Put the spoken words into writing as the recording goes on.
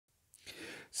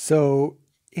So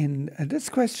in this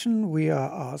question, we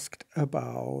are asked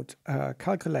about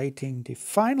calculating the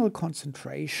final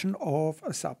concentration of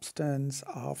a substance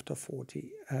after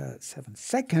 47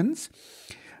 seconds.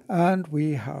 And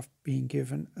we have been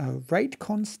given a rate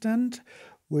constant,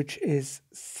 which is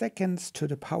seconds to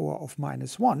the power of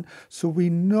 -1. So we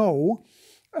know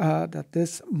that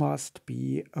this must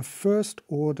be a first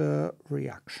order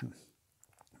reaction,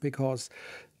 because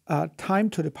time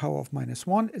to the power of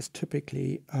 -1 is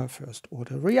typically a first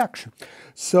order reaction.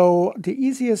 So the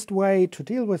easiest way to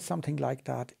deal with something like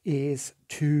that is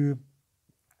to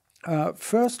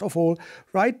first of all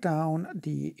write down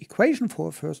the equation for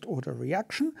a first order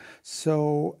reaction.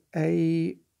 So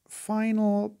A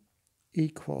final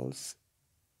equals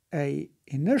A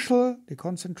initial, the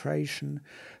concentration,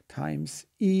 times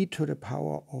e to the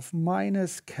power of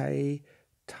 -k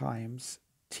times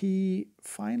T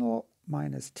final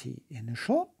minus T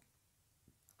initial.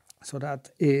 So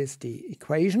that is the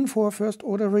equation for a first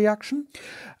order reaction.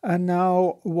 And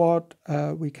now what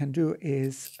we can do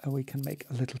is we can make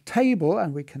a little table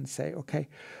and we can say, okay,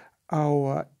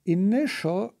 our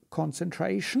initial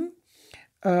concentration,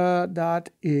 that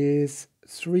is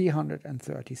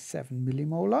 337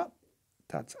 millimolar.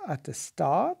 That's at the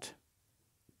start.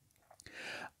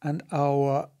 And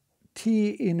our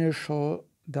T initial,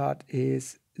 that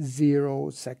is 0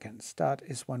 seconds. That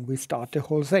is when we start the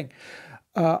whole thing.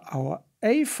 Our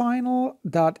A final,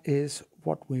 that is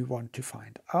what we want to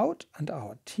find out. And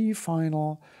our T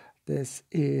final, this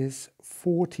is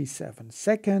 47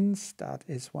 seconds. That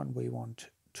is when we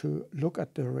want to look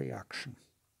at the reaction.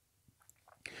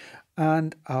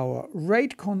 And our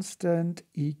rate constant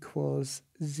equals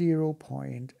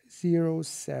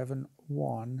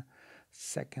 0.071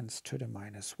 seconds to the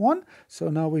 -1. So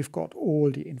now we've got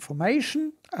all the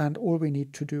information, and all we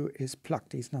need to do is plug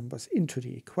these numbers into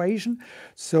the equation.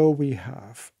 So we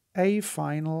have A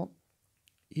final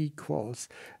equals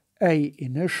A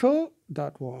initial,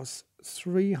 that was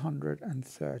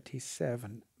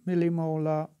 337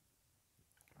 millimolar,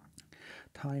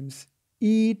 times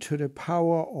e to the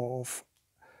power of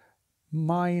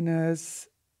minus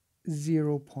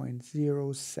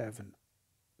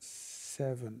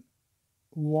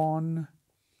 0.0771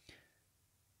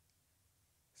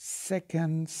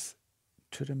 seconds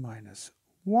to the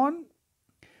 -1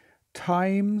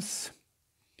 times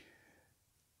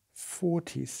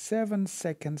 47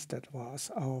 seconds, that was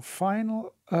our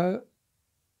final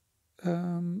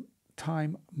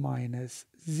time minus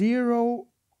 0,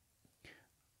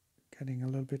 getting a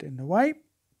little bit in the way.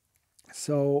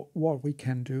 So what we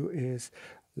can do is,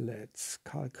 let's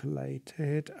calculate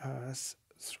it as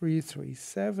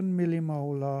 337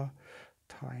 millimolar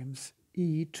times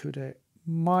e to the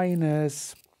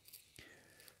minus.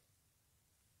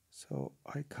 So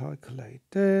I calculate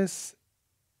this,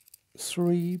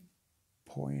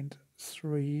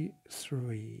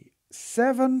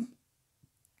 3.337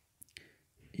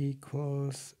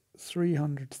 equals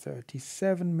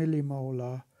 337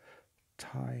 millimolar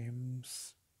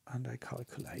times, and I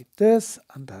calculate this,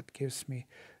 and that gives me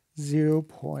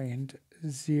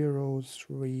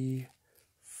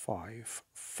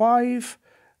 0.0355.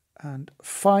 And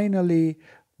finally,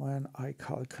 when I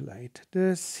calculate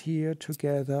this here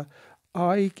together,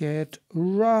 I get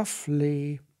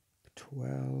roughly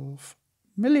 12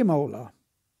 millimolar.